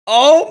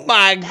Oh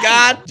my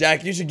God.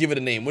 Jack, you should give it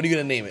a name. What are you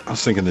gonna name it? I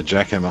was thinking the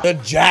jackhammer. The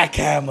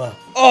jackhammer.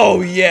 Oh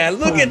yeah,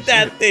 look at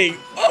that thing.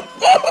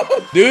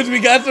 Dudes,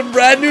 we got some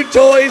brand new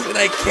toys and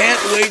I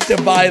can't wait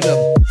to buy them.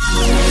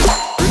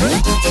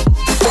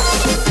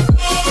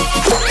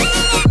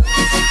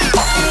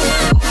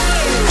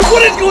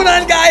 What is going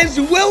on, guys?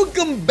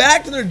 Welcome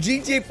back to another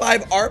GTA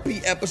 5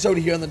 RP episode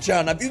here on the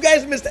channel. Now, if you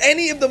guys missed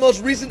any of the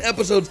most recent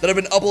episodes that I've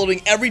been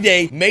uploading every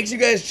day, make sure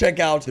you guys check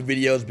out the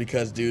videos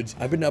because, dudes,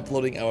 I've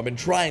been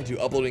trying to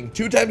uploading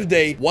 2 times a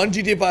day, one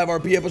GTA 5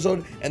 RP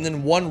episode, and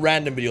then one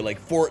random video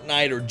like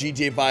Fortnite or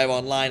GTA 5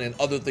 Online and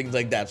other things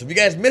like that. So if you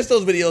guys missed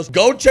those videos,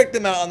 go check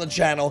them out on the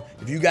channel.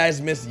 If you guys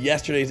missed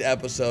yesterday's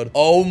episode,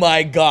 oh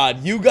my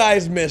God, you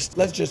guys missed.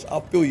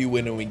 I'll fill you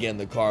in when we get in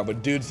the car.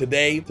 But dudes,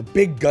 today, the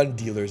big gun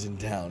dealers in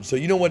town. So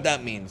you know what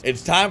that means.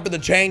 It's time for the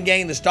Chang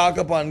gang to stock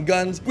up on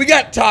guns. We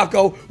got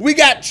Taco, we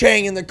got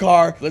Chang in the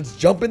car. Let's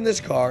jump in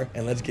this car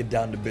and let's get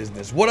down to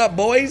business. What up,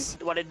 boys?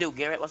 What it do,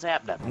 Garrett? What's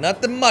happening?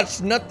 Nothing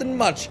much, nothing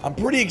much. I'm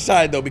pretty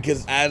excited though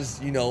because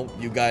as you know,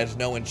 you guys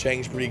know, and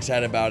Chang's pretty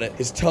excited about it.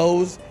 His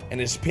toes and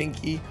his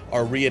pinky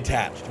are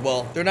reattached.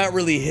 Well, they're not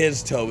really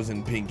his toes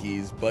and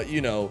pinkies, but you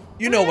know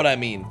what I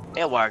mean.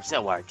 It works,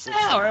 it works.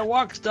 Yeah, it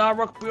works, dog.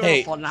 Look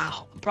beautiful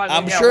now.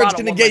 I'm sure it's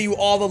gonna get you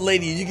all the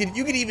ladies.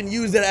 You can even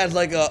use it as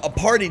like a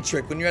party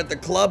trick when you're at the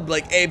club.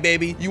 Like, hey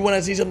baby, you want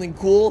to see something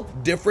cool?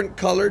 Different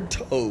colored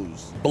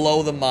toes.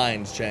 Blow the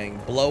minds, Chang.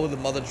 Blow the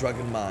mother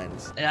trucking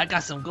minds. Hey, I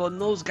got some good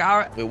news,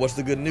 Garrett. Wait, what's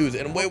the good news?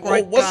 And wait,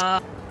 Like,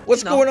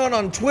 what's going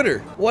on Twitter?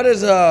 What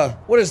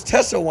does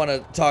Tessa want to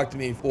talk to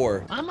me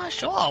for? I'm not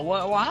sure.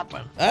 What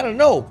happened? I don't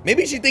know.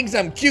 Maybe she thinks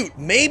I'm cute.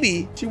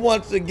 Maybe she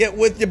wants to get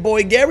with your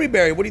boy Gary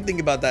Berry. What do you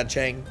think about that,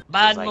 Chang?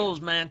 Bad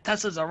news, man.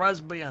 Tessa's a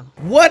lesbian.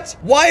 What?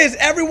 Why is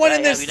everyone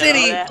in this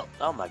city?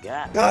 Oh my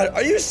God. God,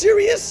 are you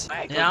serious?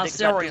 Yeah, I'm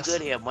serious. Not too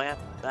good here, man.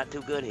 Not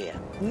too good here.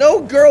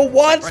 No girl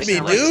wants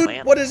me, dude.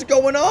 Man. What is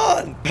going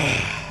on?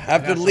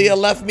 After Leah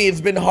left me,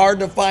 it's been hard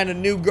to find a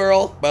new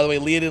girl. By the way,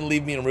 Leah didn't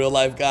leave me in real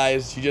life,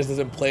 guys. She just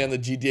doesn't play on the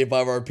GTA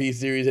 5 RP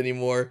series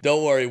anymore.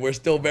 Don't worry, we're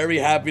still very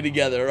happy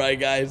together, all right,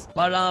 guys?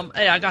 But,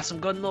 hey, I got some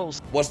good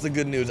news. What's the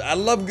good news? I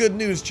love good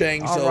news,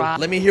 Chang, so Alright.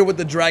 let me hear what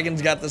the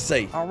dragons got to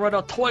say. I read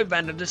a toy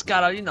vendor just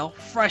got a,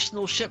 fresh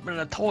new shipment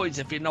of toys,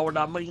 if you know what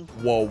I mean.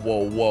 Whoa,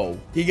 whoa, whoa.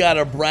 He got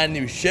a brand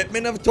new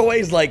shipment of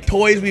toys? Like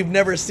toys we've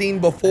never seen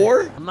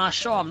before? I'm not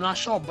sure,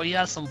 but he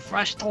has some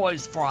fresh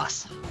toys for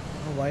us.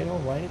 All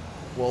right.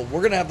 Well,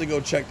 we're gonna have to go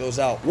check those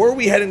out. Where are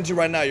we heading to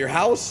right now? Your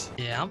house?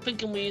 Yeah, I'm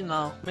thinking we,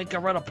 make a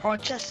red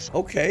purchase.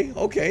 Okay.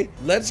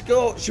 Let's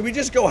go. Should we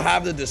just go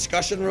have the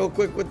discussion real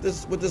quick with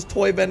this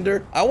toy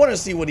vendor? I want to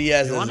see what he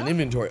has as an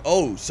inventory.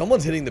 Oh,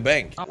 someone's hitting the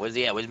bank. Where's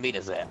he at? Where's Meet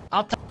us at?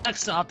 I'll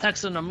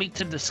text him to meet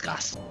to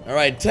discuss. All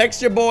right,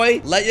 text your boy.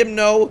 Let him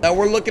know that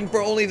we're looking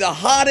for only the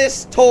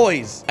hottest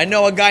toys. I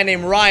know a guy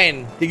named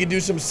Ryan. He can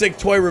do some sick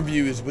toy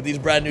reviews with these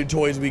brand new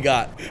toys we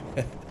got.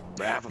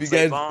 You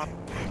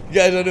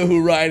guys don't know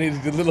who Ryan is,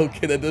 the little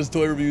kid that does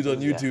toy reviews on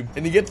YouTube.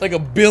 And he gets like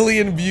 1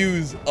 billion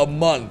views a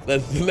month.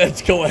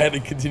 Let's go ahead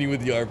and continue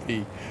with the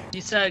RP.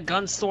 He said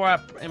gun store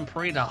in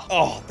Perito.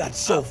 Oh, that's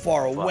so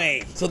far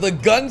away. So the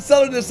gun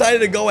seller decided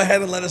to go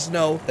ahead and let us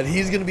know that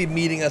he's gonna be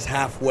meeting us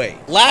halfway.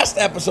 Last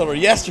episode, or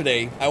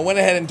yesterday, I went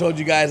ahead and told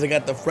you guys I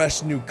got the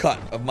fresh new cut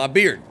of my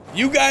beard.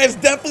 You guys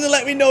definitely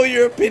let me know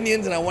your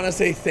opinions, and I want to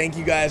say thank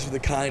you guys for the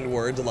kind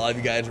words. A lot of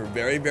you guys were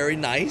very, very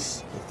nice.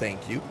 So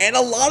thank you. And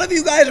a lot of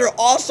you guys are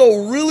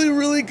also really,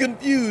 really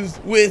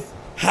confused with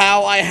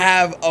how I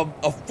have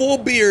a full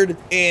beard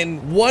in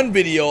one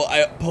video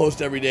I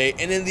post every day,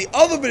 and in the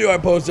other video I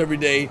post every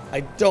day, I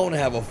don't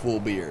have a full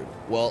beard.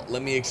 Well,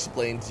 let me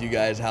explain to you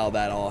guys how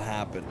that all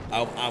happened.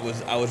 I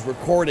was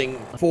recording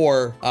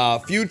for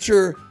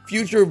future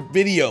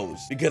videos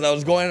because I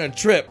was going on a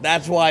trip.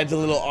 That's why it's a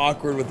little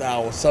awkward with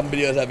how some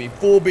videos have me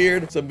full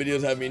beard, some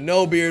videos have me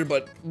no beard,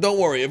 but don't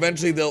worry,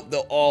 eventually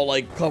they'll all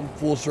like come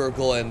full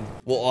circle and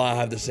we'll all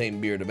have the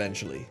same beard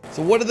eventually.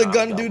 So what did the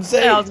gun dude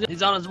say? Yeah,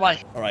 he's on his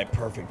way. All right,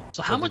 perfect.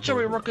 So how much are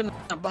we looking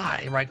to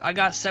buy? Right, I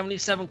got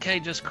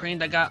 77K just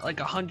creamed. I got like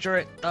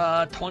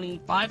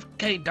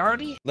 125K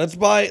dirty. Let's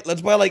buy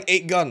like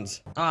 8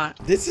 guns. All right.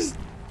 This is.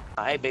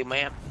 Hey, big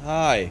man.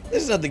 Hi.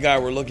 This is not the guy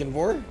we're looking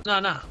for. No.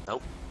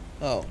 Nope.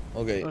 Oh,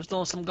 okay. We're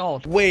still some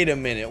gold. Wait a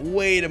minute.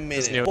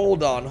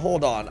 Hold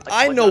on. Like,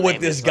 I know what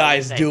this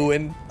guy's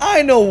doing.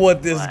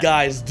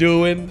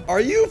 Are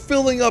you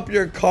filling up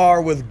your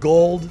car with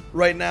gold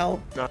right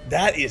now? No.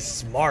 That is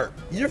smart.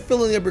 You're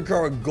filling up your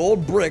car with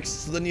gold bricks,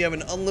 so then you have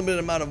an unlimited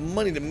amount of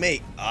money to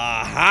make.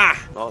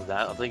 Aha! Oh,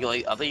 I think you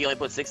only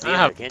put 60 in I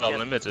there, have can't you?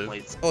 unlimited.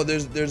 Please. Oh,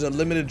 there's a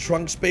limited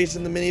trunk space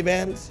in the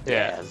minivans?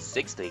 Yeah,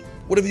 60.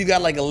 What if you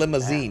got like a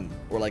limousine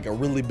or like a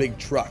really big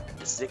truck?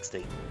 It's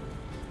 60.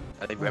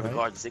 I think every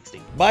card's 60.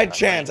 By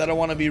chance, I don't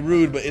want to be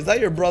rude, but is that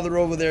your brother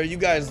over there? You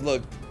guys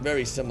look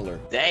very similar.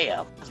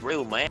 Damn, that's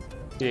rude, man.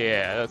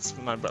 Yeah, that's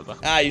my brother.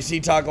 Ah, you see,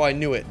 Taco, I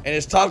knew it. And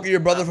is Taco your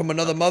brother from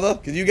another mother?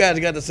 Because you guys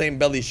got the same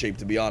belly shape,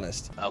 to be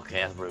honest. Okay,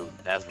 that's rude.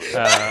 That's rude.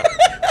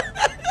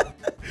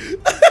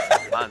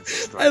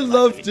 I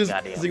love just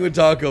sitting with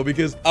Taco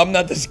because I'm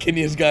not the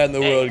skinniest guy in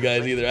the world,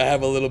 guys, either. I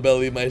have a little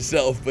belly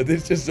myself, but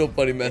it's just so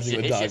funny messing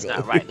with Taco. It's just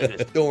not right. Look at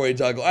this. Don't worry,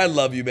 Taco. I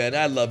love you, man.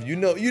 I love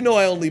you. You know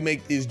I only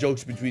make these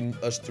jokes between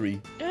us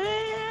three.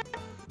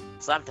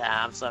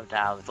 Sometimes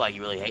it's like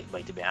you really hate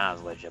me, to be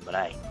honest with you, but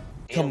hey.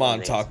 Come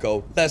on,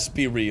 Taco. Let's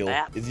be real.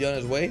 Is he on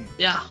his way?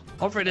 Yeah.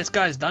 Hopefully this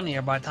guy's done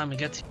here by the time he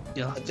gets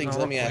here. I think so.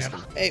 Let me ask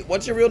him. Hey,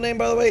 what's your real name,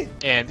 by the way?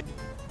 And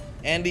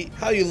Andy,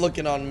 how you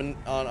looking on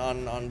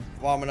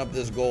farming up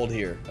this gold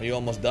here? Are you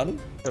almost done?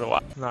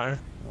 no.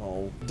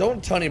 Oh,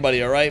 don't tell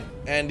anybody, all right,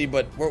 Andy,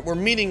 but we're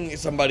meeting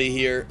somebody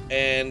here,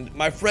 and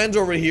my friends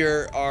over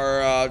here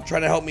are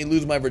trying to help me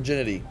lose my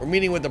virginity. We're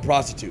meeting with the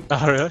prostitute.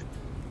 Oh, really?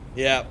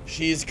 Yeah,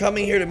 she's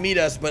coming here to meet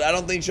us, but I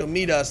don't think she'll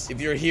meet us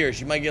if you're here.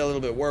 She might get a little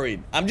bit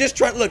worried. I'm just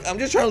trying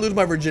to lose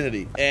my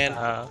virginity, and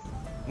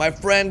my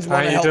friends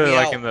want to help me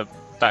out. Like in the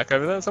back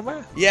over there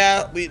somewhere?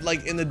 Yeah, we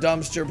like in the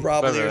dumpster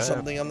probably or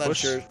something. I'm not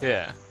sure.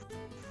 Yeah.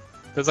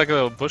 There's like a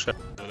little bush over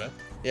there.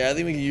 Yeah, I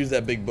think we can use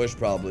that big bush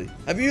probably.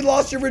 Have you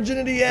lost your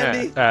virginity,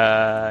 Andy?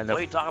 No. What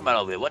are you talking about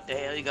over here? What the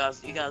hell? You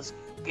guys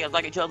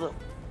like each other?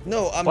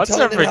 No, I'm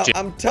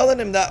telling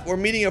him that we're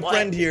meeting a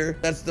friend here.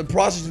 That's the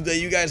prostitute that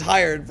you guys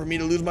hired for me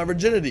to lose my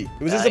virginity.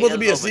 Was this supposed to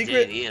be a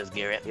secret? He is,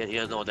 Garrett. He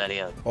doesn't know what that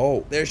is.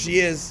 Oh, there she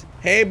is.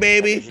 Hey,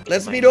 baby.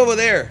 Let's meet over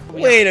there.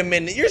 Wait a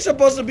minute. You're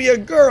supposed to be a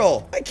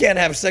girl. I can't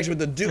have sex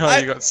with a dude. Oh,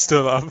 you got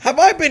stood up. Have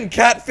I been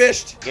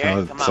catfished?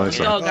 Garrett, come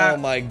on. Oh,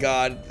 my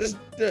God. This,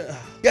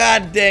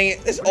 God dang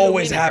it. This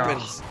always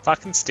happens.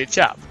 Fucking stitch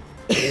up.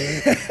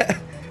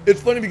 It's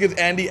funny because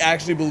Andy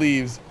actually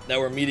believes that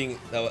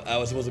I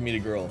was supposed to meet a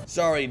girl.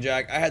 Sorry,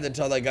 Jack. I had to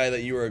tell that guy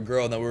that you were a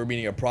girl and that we were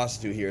meeting a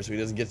prostitute here so he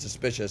doesn't get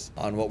suspicious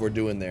on what we're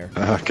doing there.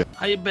 Okay.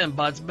 How you been,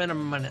 bud? It's been a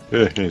minute.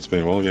 Yeah, it's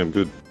been a while. Yeah, I'm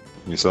good.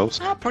 Yourselves?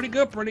 Pretty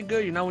good.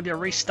 You know, with your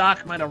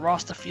restock, might have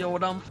lost a few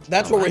of them.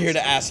 That's what we're here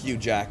to ask you,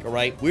 Jack, all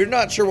right? We're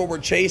not sure what we're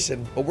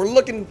chasing, but we're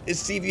looking to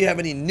see if you have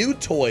any new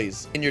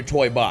toys in your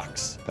toy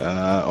box.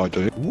 I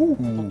do. Ooh.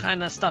 What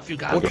kind of stuff you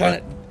got? What kind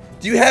of...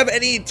 Do you have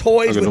any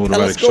toys with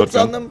telescopes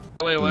on them?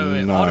 Wait.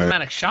 No.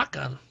 Automatic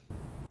shotgun.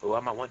 Oh, I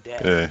might want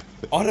that. Yeah.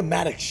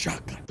 Automatic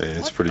shotgun. Yeah,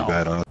 it's pretty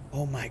bad.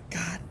 Oh my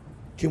God.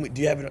 Can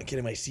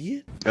I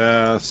see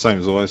it? Same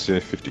as always. Yeah,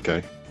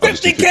 50k.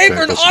 50k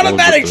for an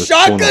automatic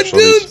shotgun,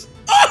 dudes?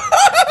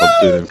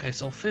 Okay,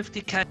 so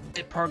 50k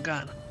per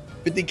gun.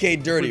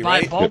 50k dirty, we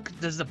buy right? bulk,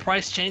 does the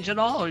price change at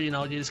all, or you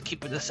just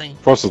keep it the same?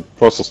 Price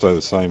will stay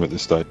the same at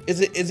this stage.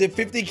 Is it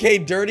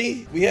 50k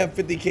dirty? We have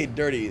 50k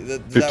dirty. Does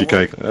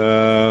 50k.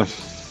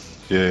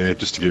 Yeah,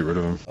 just to get rid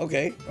of them.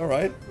 Okay, all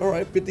right.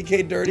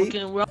 50k dirty.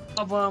 We'll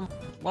have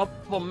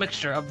a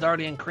mixture of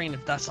dirty and clean,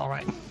 if that's all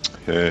right.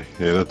 Yeah,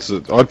 that's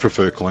it. I'd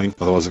prefer clean.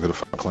 Otherwise, I've got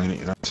to clean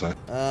it, So.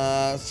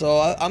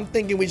 So I'm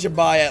thinking we should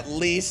buy at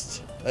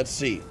least. Let's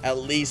see, at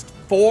least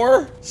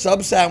 4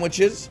 sub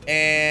sandwiches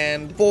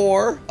and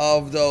 4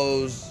 of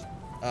those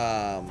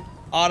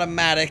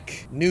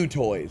automatic new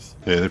toys.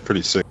 Yeah, they're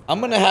pretty sick. I'm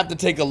gonna have to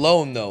take a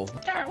loan though.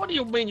 Garrett, what do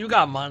you mean you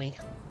got money?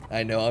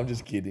 I know, I'm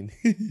just kidding.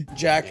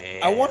 Jack,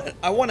 I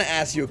want to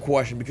ask you a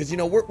question because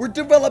we're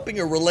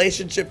developing a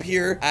relationship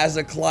here as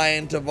a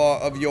client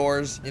of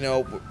yours.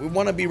 We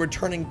want to be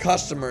returning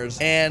customers,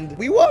 and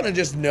we want to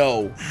just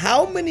know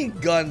how many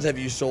guns have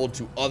you sold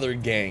to other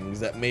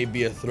gangs that may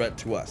be a threat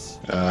to us?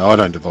 I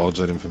don't divulge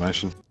that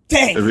information.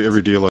 Dang!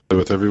 Every deal I do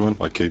with everyone,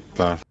 I keep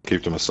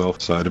to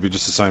myself. So it'd be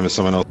just the same as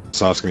someone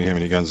else asking me how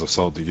many guns I've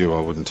sold to you.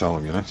 I wouldn't tell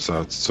them,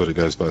 So it sort of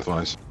goes both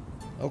ways.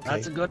 Okay.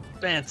 That's a good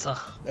answer.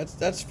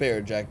 That's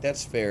fair, Jack.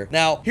 That's fair.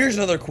 Now, here's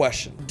another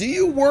question. Do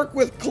you work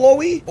with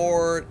Chloe,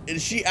 or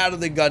is she out of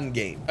the gun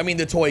game? I mean,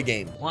 the toy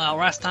game. Well,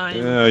 last time.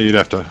 Yeah, you'd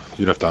have to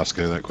ask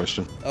her that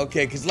question.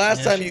 Okay, because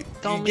last time you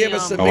gave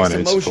us some mixed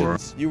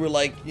emotions. You were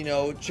like,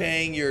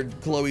 Chang, you're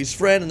Chloe's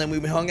friend, and then we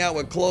hung out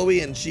with Chloe,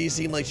 and she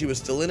seemed like she was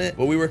still in it.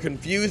 But we were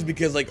confused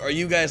because, are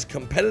you guys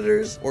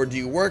competitors, or do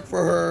you work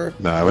for her?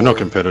 No, we're not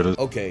competitors.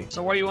 Okay.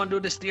 So where you want to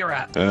do this deal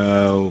at?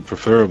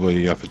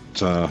 Preferably up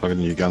at a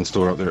new gun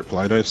store up there at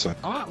Play-Doh. So.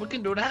 All right, we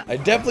can do that. I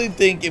definitely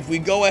think if we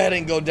go ahead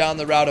and go down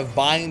the route of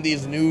buying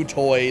these new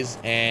toys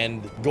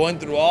and going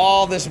through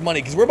all this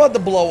money, because we're about to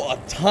blow a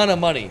ton of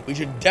money, we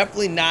should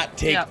definitely not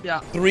take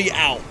 3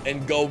 out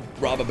and go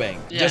rob a bank.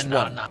 Yeah, just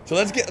one. No. So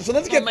let's get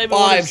 5.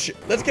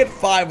 Let's get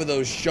 5 of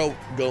those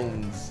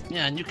shotguns.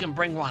 Yeah, and you can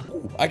bring one.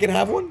 Ooh, I can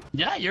have one?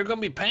 Yeah, you're gonna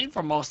be paying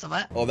for most of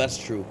it. Oh, that's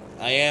true.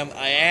 I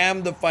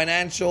am the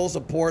financial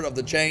support of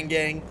the Chang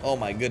gang. Oh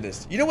my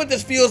goodness. You know what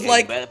this feels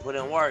like? You better put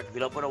in work. If you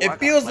don't put in work, it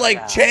feels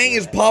like Chang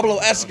is Pablo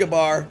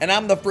Escobar and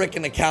I'm the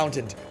freaking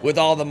accountant with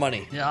all the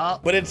money. Yeah.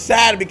 But it's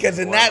sad because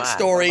in that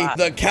story,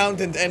 the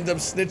accountant ends up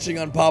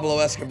snitching on Pablo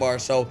Escobar.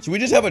 So should we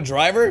just have a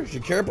driver?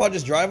 Should Carapod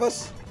just drive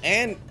us?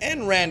 And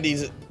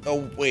Randy's.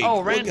 Oh wait.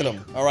 Randy. Look at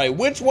him. All right.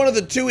 Which one of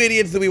the 2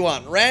 idiots do we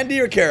want? Randy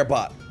or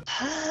Carapod?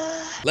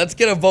 Let's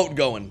get a vote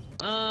going.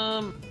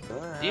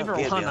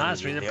 Even one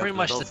honestly, they're pretty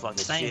much the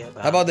same.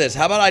 How about this?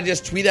 How about I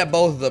just tweet at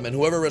both of them, and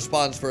whoever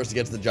responds first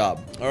gets the job.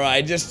 All right,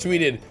 I just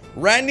tweeted,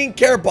 Randy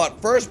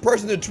Carepot, first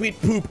person to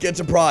tweet poop gets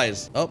a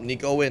prize. Oh,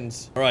 Nico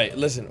wins. All right,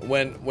 listen,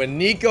 when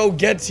Nico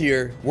gets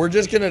here, we're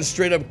just gonna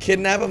straight up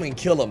kidnap him and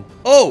kill him.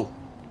 Oh,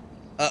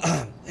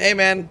 hey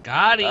man.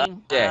 Got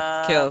him.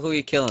 Yeah, kill. Who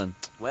you killing?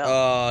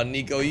 Well,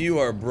 Nico, you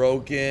are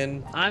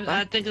broken.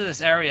 I think of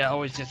this area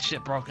always gets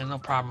shit broken. No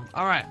problem.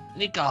 All right,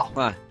 Nico.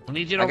 What? We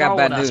need you to I got roll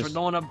bad with us. news.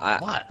 We're doing a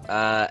what?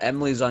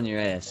 Emily on your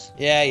ass.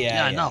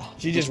 Yeah, I know.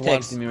 She She's just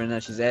wants. texting me right now.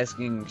 She's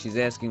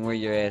asking where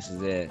your ass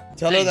is at.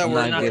 Tell her that Hey,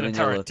 we're you're not gonna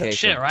tell her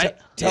shit, right?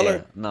 Tell Yeah,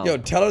 her, no. yo,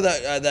 tell her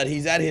that that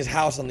he's at his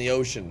house on the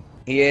ocean.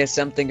 He has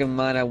something of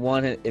mine. I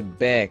want it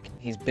back.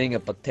 He's being a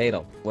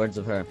potato. Words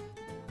of her.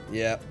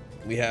 Yeah,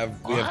 we have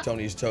What?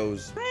 Tony's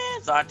toes. man,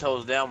 it's our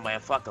toes down, man.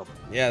 Fuck them.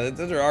 Yeah,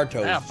 those are our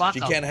toes. Yeah, fuck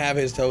she 'em. can't have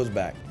his toes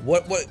back.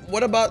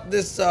 What about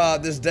this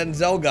this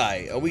Denzel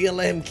guy? Are we gonna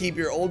let him keep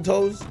your old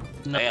toes?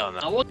 No, Hell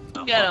no.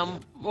 we'll get him.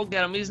 We'll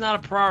get him. He's not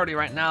a priority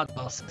right now,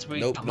 though, since we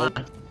Nope, come nope.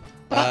 on.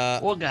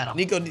 But we'll get him.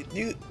 Nico,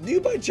 do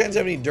you by chance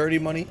have any dirty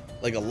money?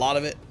 Like a lot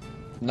of it?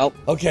 Nope.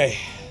 Okay,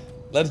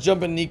 let's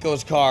jump in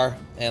Nico's car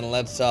and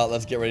let's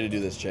get ready to do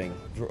this, Chang.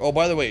 Oh,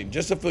 by the way,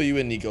 just to fill you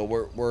in, Nico,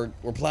 we're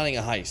planning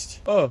a heist.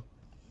 Oh.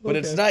 But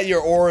it's not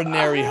your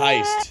ordinary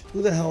heist.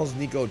 Who the hell is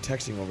Nico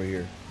texting over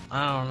here?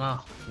 I don't know.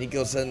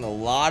 Nico's sending a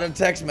lot of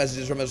text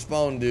messages from his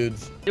phone,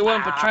 dudes. You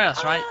wouldn't betray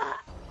us, right?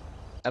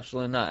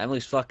 Absolutely not.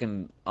 Emily's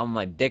fucking on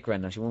my dick right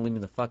now. She won't leave me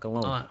the fuck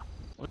alone. Alright.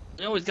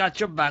 We always got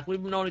your back. We've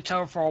known each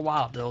other for a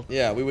while, dude.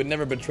 Yeah, we would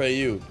never betray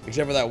you,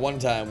 except for that one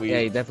time we. Yeah,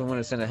 you definitely want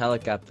to send a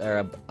helicopter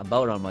or a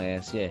boat on my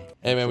ass. Yeah.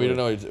 Hey man, we don't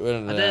know. I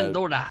didn't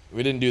do that.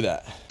 We didn't do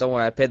that. Don't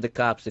worry. I paid the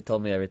cops. They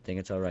told me everything.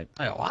 It's all right.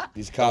 Hey, what?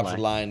 These cops lie. are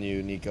lying to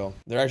you, Nico.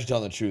 They're actually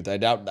telling the truth. I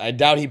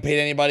doubt he paid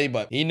anybody,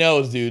 but he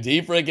knows, dudes.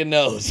 He freaking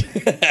knows.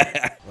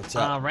 What's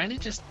up? Randy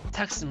just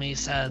texted me. He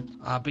said,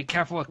 "Be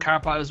careful with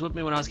Carapot. He was with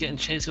me when I was getting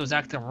chased. He was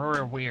acting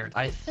really weird.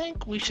 I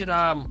think we should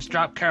just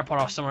drop Carapot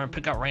off somewhere and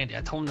pick up Randy.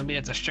 I told him to meet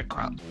at the shit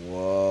crowd."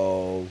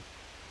 Whoa.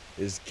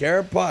 Is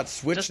Carapot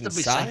switching Just to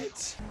be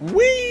sides?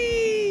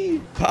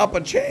 Whee! Papa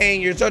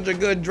Chang, you're such a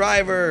good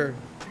driver.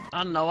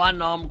 I know.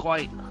 I'm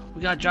great.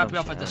 We gotta drop you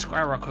off at the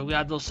square real quick. We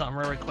gotta do something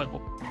really quick.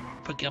 We'll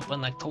pick you up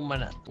in like 2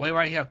 minutes. Wait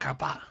right here,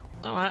 Carapot.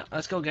 All right,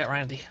 let's go get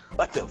Randy.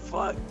 What the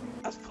fuck?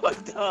 That's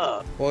fucked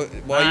up. Well,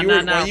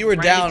 Nah, while you were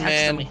Randy down, texted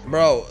man, me.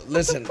 bro,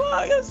 listen.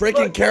 Fuck, that's Freaking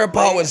fucked up, Carapot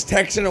man. was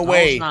texting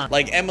away not.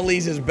 like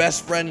Emily's his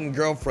best friend and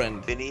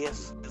girlfriend.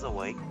 Phineas is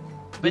awake.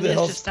 Who the Phineas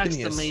hell's just texted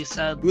Phineas? me. He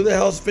said, Who the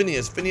hell's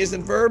Phineas? Phineas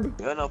and Ferb?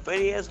 You know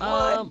Phineas? What?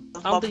 I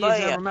That's don't my think he's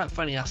player. ever met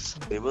Phineas.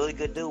 He really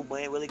good dude,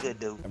 man. Really good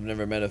dude. I've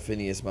never met a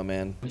Phineas, my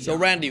man. So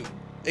Randy,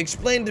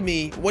 explain to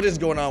me what is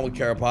going on with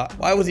Carapot.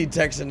 Why was he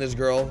texting this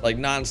girl like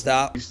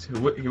nonstop?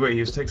 Wait, he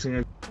was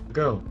texting a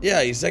girl.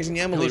 Yeah, he's texting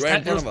Emily was right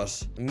in text- front of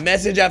us.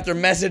 Message after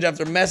message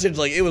after message,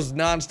 like it was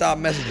nonstop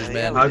messages,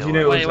 man. How'd you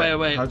know it was?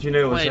 Wait. How'd you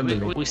know it was Wait,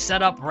 Emily? we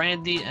set up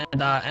Randy and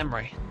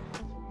Emery.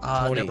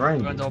 Tony. They were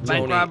gonna do a bank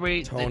Tony,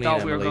 robbery. Tony They thought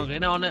and we were Emily. gonna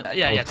get on it.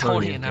 Yeah, Oh,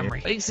 Tony Tony, and okay.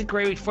 Emery.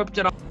 Basically, we flipped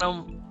it on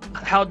them,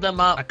 held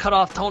them up. I cut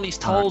off Tony's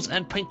toes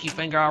and pinky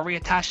finger. I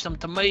reattached them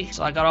to me,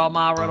 so I got all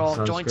my little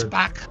sounds joints good.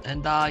 back.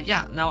 And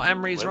yeah, now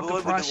Emery's What- looking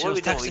what for we us. do- She was what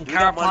we doing? texting We do that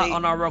Carapot money?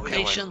 on our What we doing?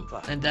 location,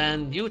 Fuck. and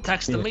then you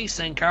texted Yeah. me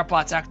saying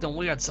Carapot's acting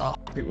weird. So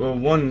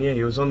Well,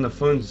 he was on the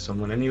phone to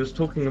someone and he was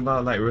talking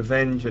about like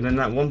revenge, and then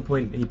at one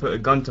point he put a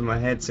gun to my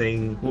head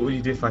saying, "What would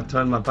you do if I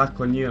turned my back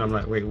on you?" And I'm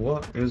like, "Wait,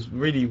 what?" It was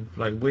really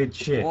like weird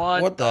shit.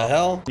 What the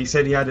hell? He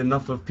said he had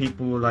enough of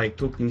people like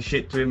talking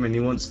shit to him and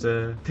he wants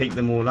to take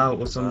them all out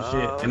or some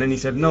shit. And then he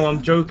said, "No,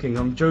 I'm joking.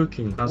 I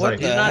was What like,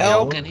 the he's not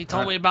hell? joking. He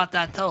told me about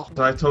that too.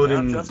 So I told Yeah,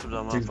 him trust him,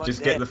 to fuck just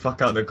that. get the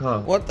fuck out of the car.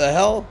 What the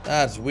hell?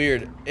 That's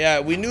weird. Yeah,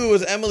 we knew it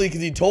was Emily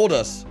because he told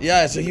us.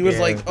 Yeah, so he was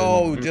Yeah, like, then-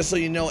 oh, just so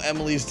you know,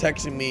 Emily's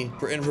texting me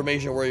for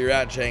information where you're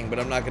at, Chang, but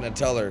I'm not gonna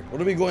tell her.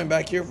 What are we going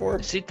back here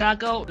for? See,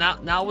 Taco?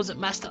 Now was it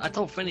messed up? I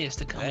told Phineas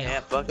to come Yeah, here.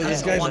 fuck But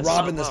this that. guy's Want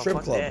robbing the something? strip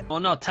Fuck club. that. Well,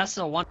 no,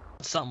 Tessa wants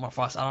something with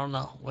us. I don't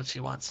know what she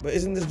wants. But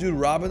isn't this dude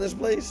robbing this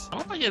place? I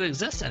don't think it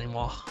exists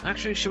anymore.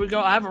 Actually, should we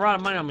go? I have a lot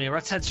of money on me.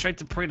 Let's head straight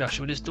to Prito.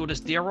 Should we just do this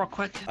deal real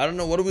quick? I don't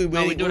know. What are we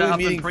No, we waiting? do What that are up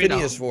we in meeting Prito.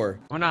 Phineas for?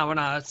 We're not.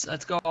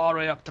 Let's go all the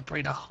way up to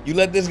Prito. You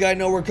let this guy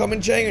know we're coming,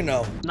 Chang, or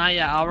no? Not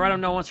yet. I'll let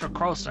him know once we're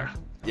closer.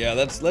 Yeah,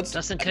 let's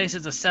Just in case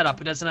it's a setup.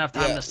 He doesn't have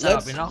time yeah, to set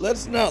up, you know?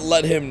 let's not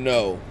let him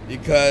know,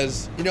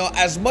 because you know,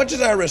 as much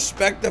as I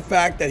respect the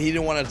fact that he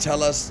didn't want to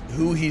tell us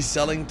who he's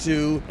selling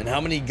to and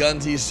how many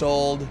guns he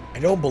sold, I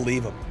don't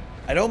believe him.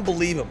 I don't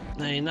believe him.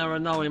 Now, you never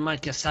know. We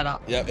might get set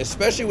up. Yeah,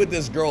 especially with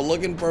this girl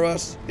looking for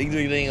us. Things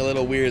are getting a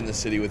little weird in the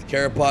city with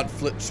Carapot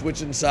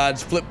switching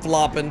sides,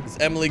 flip-flopping. This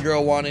Emily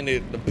girl wanting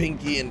the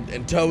pinky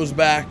and toes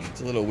back.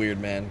 It's a little weird,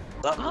 man.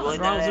 Something Well, really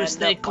as long as we not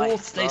stay adding up, cool, like,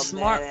 stay something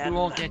smart, not we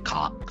won't adding get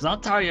caught. Because I'll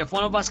tell you, if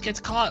one of us gets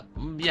caught,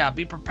 yeah,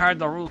 be prepared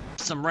to rule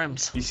some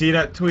rims. You see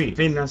that tweet?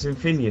 Finn as in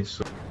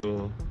Phineas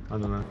or I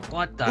don't know.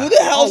 What the? Who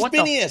the hell's what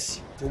Phineas?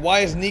 So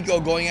why is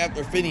Nico going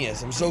after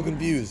Phineas? I'm so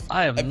confused.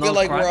 I have no feel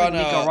like clue. we're I on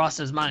think Nico a Ross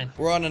is mine.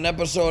 we're on an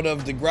episode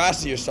of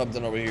Degrassi or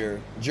something over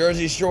here.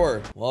 Jersey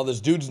Shore. Well,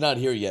 this dude's not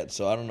here yet,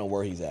 so I don't know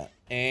where he's at.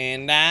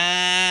 And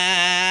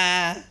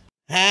I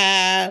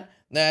had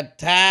the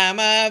time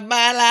of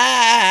my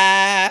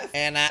life,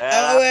 and I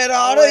owe it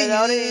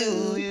all to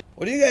you.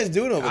 What are you guys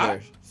doing over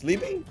there?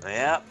 Sleeping?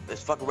 Yeah,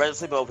 it's fucking red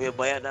sleep over here,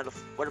 man.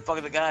 Where the fuck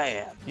is the guy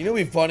at? You know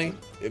what'd be funny?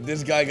 If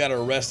this guy got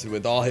arrested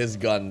with all his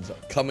guns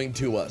coming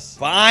to us.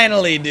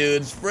 Finally,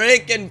 dudes.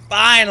 Freaking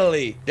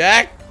finally.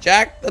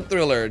 Jack the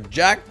Thriller.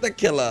 Jack the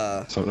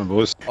Killer. Something,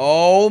 boys.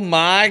 Oh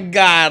my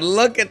God.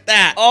 Look at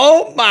that.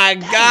 Oh my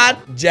God.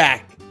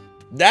 Jack.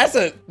 That's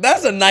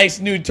a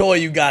nice new toy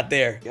you got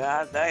there.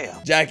 God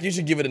damn. Jack, you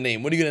should give it a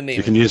name. What are you gonna name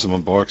You it? can use them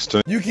on bikes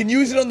too. You can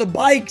use it on the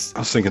bikes. I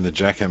was thinking the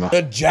jackhammer.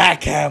 The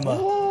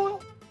jackhammer.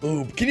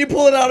 Ooh, can you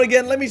pull it out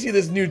again? Let me see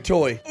this new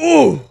toy.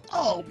 Ooh.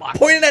 Oh my.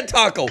 Point it at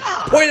Taco.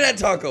 Point it at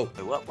Taco.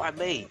 Wait, what? Why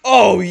me?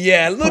 Oh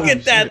yeah, look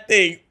at that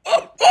thing.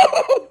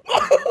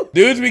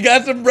 Dudes, we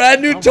got some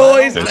brand new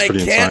toys, and That's I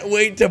pretty can't insane.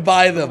 wait to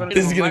buy them.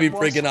 This is gonna be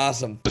freaking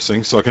awesome. This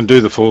thing, so I can do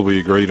the 4 we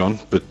agreed on,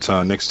 but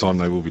next time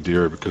they will be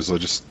dearer because I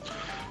just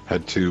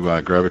had to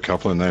grab a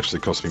couple and they actually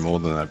cost me more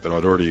than that. But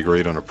I'd already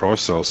agreed on a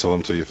price, so I'll sell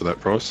them to you for that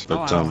price.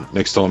 But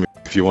next time,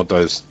 if you want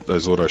those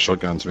auto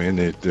shotguns, man,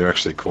 they're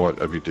actually quite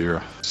a bit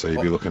dearer. So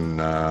you'd be looking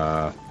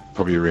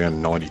probably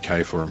around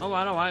 90k for them. All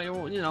right.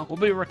 You know, we'll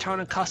be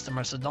returning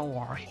customers, so don't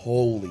worry.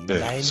 Holy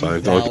Yeah, so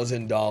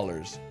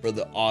 $90,000 for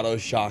the auto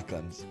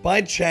shotguns.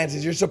 By chance,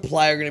 is your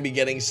supplier gonna be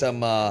getting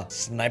some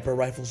sniper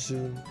rifles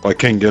soon? I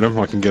can get them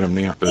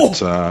now, but it's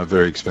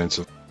very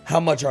expensive. How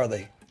much are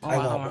they? I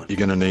want one. You're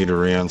gonna need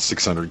around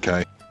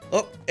 600k.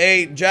 Oh,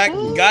 hey, Jack,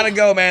 gotta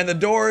go, man. The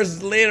door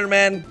is later,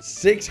 man.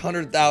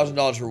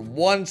 $600,000 for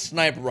one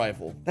sniper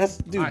rifle. That's,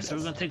 dude. All right, so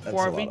we're gonna take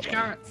 4 of each,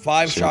 Garrett.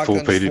 5 So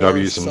shotguns, full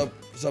PDWs 4 and-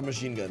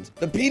 submachine guns.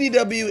 The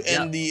PDW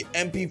and the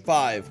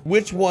MP5.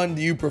 Which one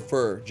do you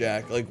prefer,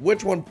 Jack? Like,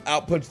 which one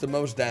outputs the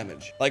most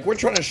damage? Like, we're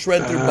trying to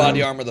shred through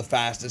body armor the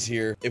fastest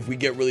here. If we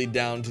get really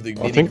down to the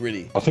nitty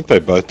gritty. I think they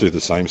both do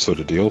the same sort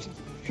of deal.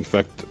 In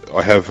fact,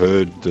 I have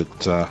heard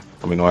that,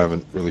 I mean, I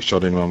haven't really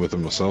shot anyone with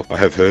them myself. I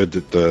have heard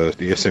that the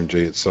SMG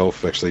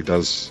itself actually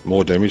does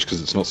more damage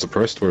because it's not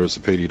suppressed, whereas the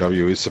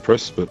PDW is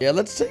suppressed. But Yeah,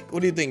 let's take. What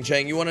do you think,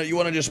 Chang? You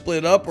wanna just split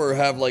it up or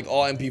have like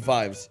all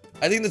MP5s?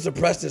 I think the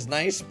suppressed is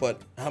nice,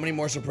 but how many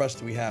more suppressed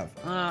do we have?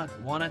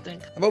 1, I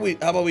think. How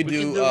about we do,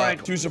 can do,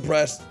 like- 2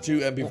 suppressed, 2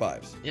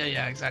 MP5s?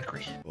 Yeah,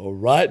 exactly. All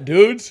right,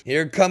 dudes.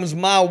 Here comes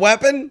my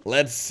weapon.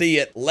 Let's see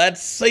it.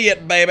 Let's see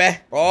it, baby.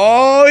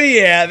 Oh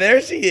yeah, there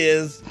she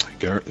is.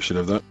 Garrett, you should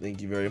have that.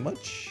 Thank you very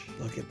much.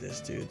 Look at this,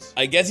 dudes.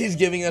 I guess he's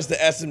giving us the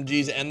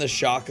SMGs and the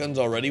shotguns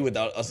already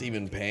without us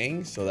even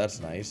paying, so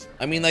that's nice.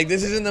 I mean, like,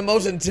 this isn't the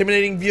most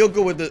intimidating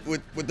vehicle with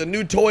the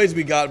new toys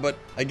we got, but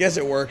I guess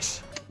it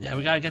works. Yeah,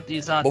 we gotta get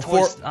these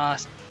Before-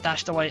 toys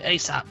stashed away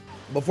ASAP.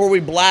 Before we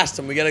blast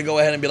them, we gotta go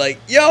ahead and be like,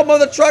 yo,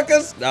 mother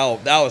truckers! No,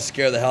 that would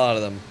scare the hell out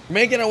of them. We're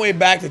making our way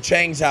back to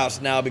Chang's house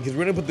now because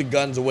we're gonna put the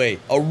guns away.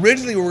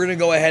 Originally, we were gonna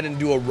go ahead and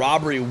do a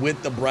robbery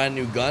with the brand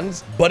new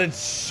guns, but it's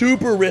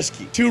super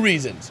risky. 2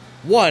 reasons.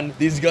 1,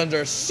 these guns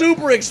are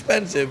super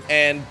expensive,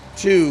 and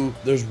 2,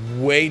 there's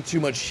way too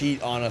much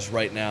heat on us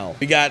right now.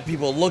 We got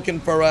people looking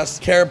for us,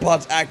 Carrot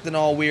Pot's acting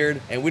all weird,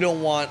 and we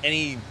don't want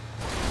any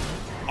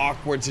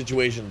awkward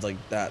situations like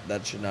that.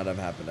 That should not have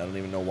happened. I don't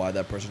even know why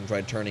that person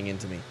tried turning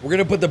into me. We're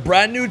gonna put the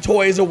brand new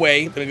toys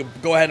away. Gonna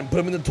go ahead and put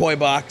them in the toy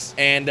box,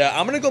 and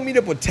I'm gonna go meet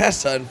up with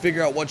Tessa and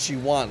figure out what she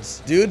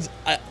wants. Dudes,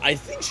 I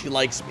think she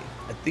likes me.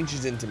 I think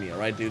she's into me, all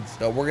right, dudes?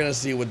 So we're gonna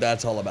see what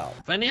that's all about.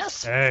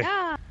 Phineas? Hey.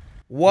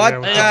 What Yeah,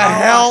 the what's up?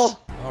 hell?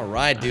 All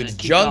right, dudes.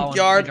 Keep going,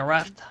 Junkyard make a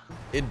raft.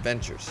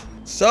 adventures.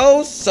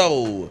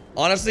 So,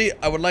 honestly,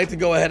 I would like to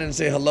go ahead and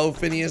say hello,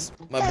 Phineas.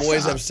 My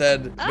boys have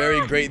said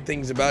very great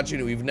things about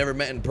you. We've never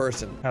met in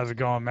person. How's it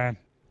going, man?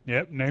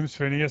 Yep, name's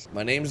Phineas.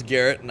 My name's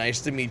Garrett.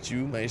 Nice to meet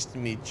you. Nice to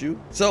meet you.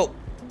 So,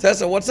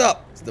 Tessa, what's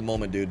up? It's the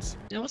moment, dudes.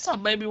 Yeah, what's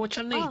up, baby? What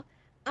you need?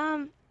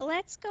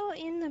 Let's go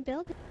in the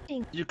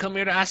building. You come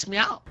here to ask me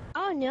out?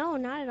 Oh, no,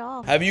 not at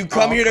all. Have you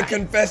come here to okay.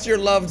 confess your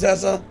love,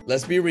 Tessa?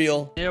 Let's be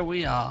real. Here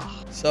we are.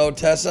 So,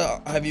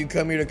 Tessa, have you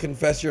come here to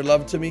confess your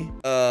love to me?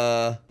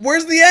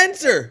 Where's the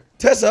answer?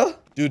 Tessa?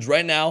 Dudes,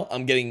 right now,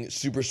 I'm getting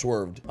super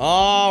swerved.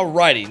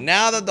 Alrighty,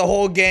 now that the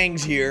whole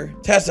gang's here,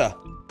 Tessa.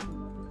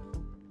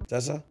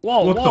 Tessa?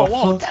 Whoa, What whoa, the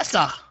whoa, fuck?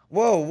 Tessa.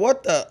 Whoa,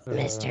 what the?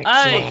 Mr. Hey.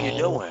 What J. you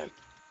doing?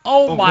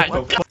 Oh my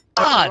what the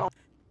God.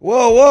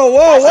 Whoa, whoa,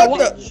 whoa, Tessa,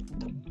 what the?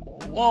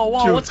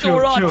 Whoa, Chill, what's chill,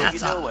 going on, chill. What you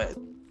Tessa?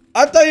 doing?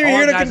 I thought you were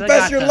Hold here on, to guys, I confess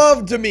got your this.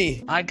 love to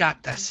me. I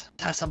got this.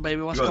 Tessa,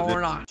 baby, what's You got going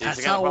this. on? Yes, I got a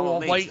Tessa, problem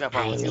with me. wait. She got a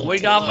problem I with need you. We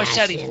to got ask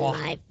machete you for.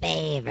 my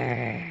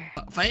favor.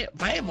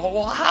 Babe,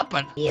 what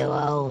happened? You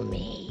owe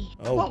me.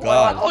 Oh, What,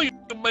 God. Oh, you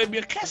made me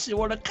a kiss. You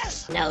want a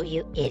kiss? No,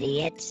 you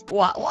idiot.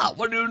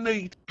 What do you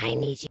need? I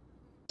need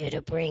you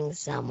to bring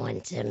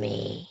someone to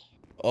me.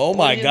 Oh, What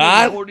my do you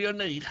God. need? What do you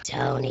need?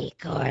 Tony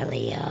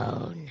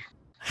Corleone.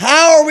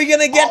 How are we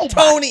gonna get Oh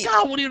Tony? my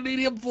God, what do you need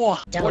him for?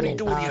 Don't What are you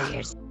doing involve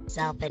here?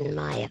 yourself in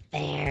my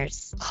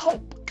affairs. Oh,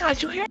 God,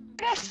 you hear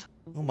this?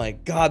 Oh my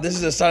God, this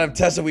is a side of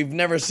Tessa we've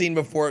never seen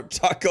before,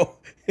 Taco.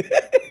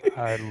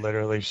 I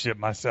literally shit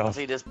myself.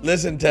 See this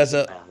Listen,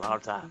 Tessa, a long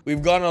time. we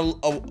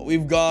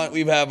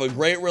have a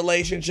great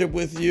relationship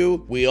with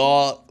you. We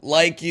all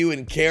like you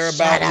and care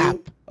about Shut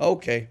you.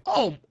 Okay.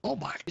 Oh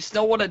my. You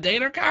still want to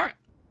date her, Garrett?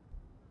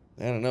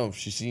 I don't know.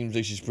 She seems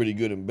like she's pretty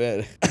good in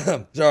bed.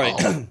 Sorry.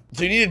 Oh.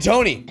 So you needed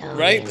Tony,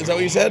 right? Is that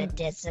what you Had a said?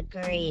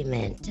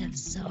 disagreement of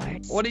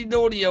sorts. What do you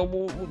do to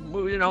you?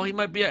 You know, he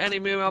might be an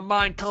enemy of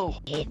mine, too.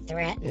 He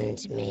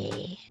threatened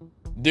me.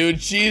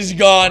 Dude, she's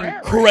gone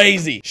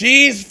crazy.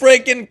 She's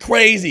freaking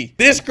crazy.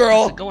 This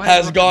girl Go ahead and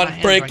has look at gone my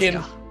hands right freaking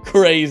now.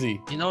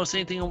 crazy. You notice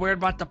anything weird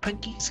about the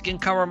pinky? Skin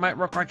cover might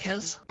look like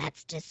his.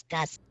 That's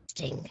disgusting.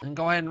 And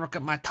go ahead and look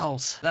at my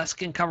toes. That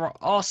skin cover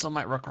also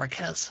might look like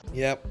his.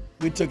 Yep,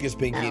 we took his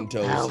pinky and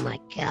toes. Oh my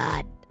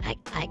God. I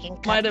can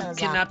cut Might have those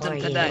kidnapped off for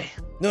him you. today.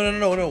 No.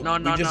 No,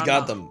 We just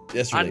got them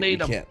yesterday. I need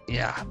we him. can't.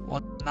 Yeah,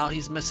 well, now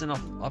he's missing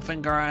a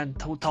finger and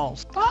 2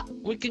 toes. But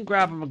we can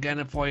grab him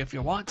again for you if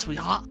you want,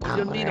 sweetheart. What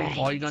do you need him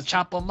for? You gonna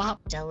chop him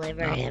up?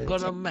 Deliver No, him go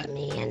to to me.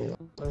 me and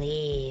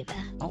leave.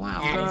 Oh, wow,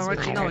 That I'm is gonna let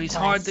you my know. He's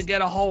hard to request.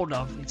 get a hold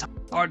of. He's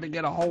hard to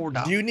get a hold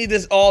of. Do you need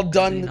this all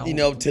done,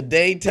 know.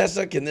 today,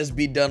 Tessa? Can this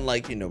be done,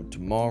 like,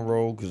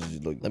 tomorrow?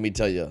 Because, look, let me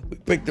tell you, we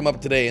picked him up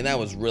today, and that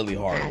was really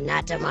hard.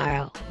 Not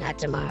tomorrow. Not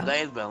tomorrow.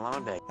 Today's been a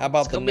long day. How about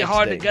It's the gonna be next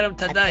hard day? to get him But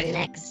the today.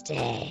 next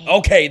day.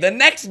 Okay, the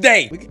next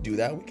day. We could do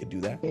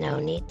that. No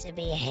need to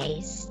be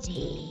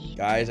hasty.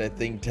 Guys, I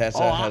think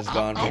Tessa Oh, has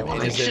gone I from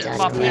want innocent it done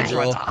my right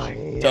schoolgirl pants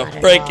or to not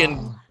at freaking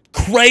all.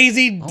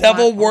 crazy Oh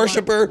devil my-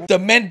 worshiper,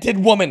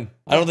 demented woman.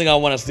 I don't think I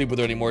want to sleep with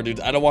her anymore,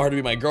 dudes. I don't want her to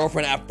be my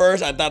girlfriend. At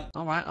first, I thought,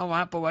 All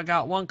right, but I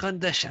got one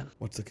condition.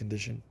 what's the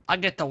condition? I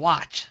get to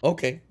watch.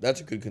 Okay, that's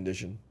a good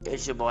condition.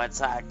 It's your boy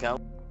Taco.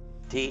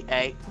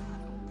 T-A-C-O.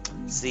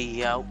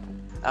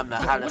 I'm the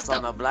hottest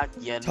on the block,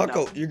 you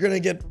Taco, know. you're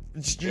gonna get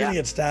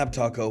stabbed,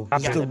 Taco.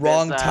 It's Okay. the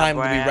wrong time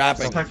to be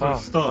rapping. Taco,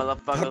 stop.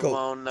 Motherfuckers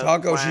on the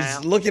Taco, she's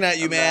ground. looking at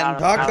you, I'm the man.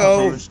 hottest on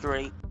Taco. the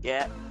street.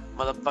 Yeah,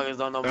 motherfuckers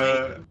on the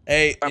way.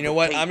 Hey, you know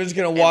what? I'm just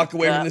gonna walk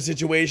away from the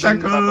situation.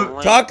 Taco.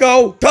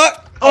 Taco!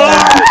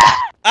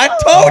 I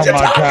told you, Oh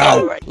my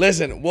Taco! God.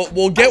 Listen,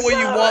 we'll get what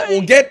you want.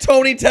 We'll get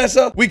Tony,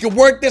 Tessa. We can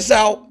work this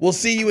out. We'll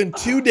see you in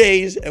 2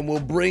 days, and we'll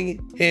bring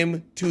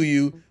him to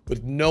you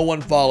with no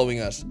one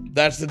following us.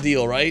 That's the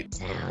deal, right?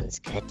 Sounds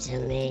good to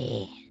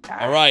me.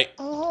 All right.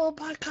 Oh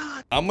my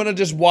God. I'm gonna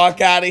just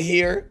walk out of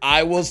here.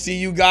 I will see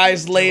you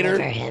guys Deliver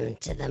later. him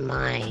to the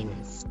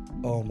mines.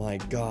 Oh my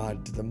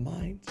God, to the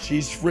mind.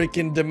 She's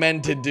freaking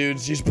demented,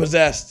 dudes. She's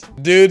possessed.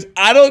 Dudes,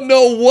 I don't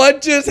know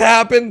what just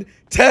happened.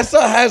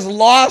 Tessa has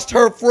lost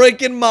her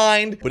freaking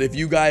mind. But if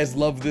you guys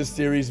love this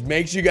series,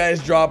 make sure you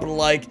guys drop a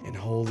like. And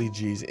holy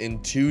jeez,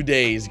 in 2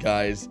 days,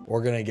 guys,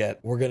 we're gonna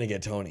get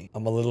Tony.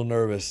 I'm a little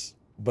nervous,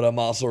 but I'm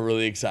also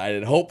really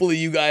excited. Hopefully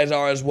you guys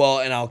are as well,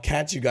 and I'll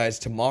catch you guys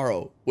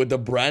tomorrow with a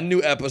brand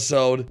new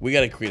episode. We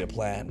gotta create a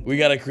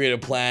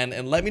plan.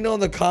 And let me know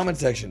in the comment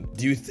section.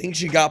 Do you think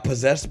she got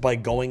possessed by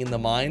going in the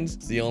mines?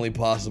 It's the only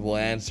possible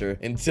answer.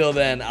 Until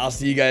then, I'll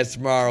see you guys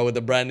tomorrow with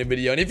a brand new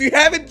video. And if you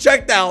haven't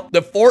checked out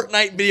the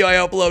Fortnite video I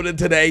uploaded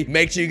today,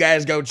 make sure you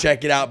guys go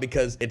check it out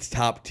because it's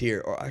top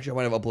tier. Or actually, I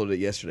might have uploaded it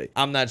yesterday.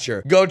 I'm not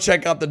sure. Go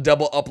check out the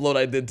double upload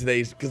I did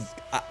today because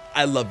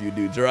I love you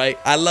dudes, all right?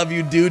 I love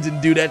you dudes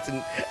and dudettes,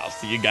 and I'll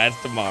see you guys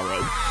tomorrow.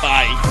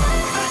 Bye.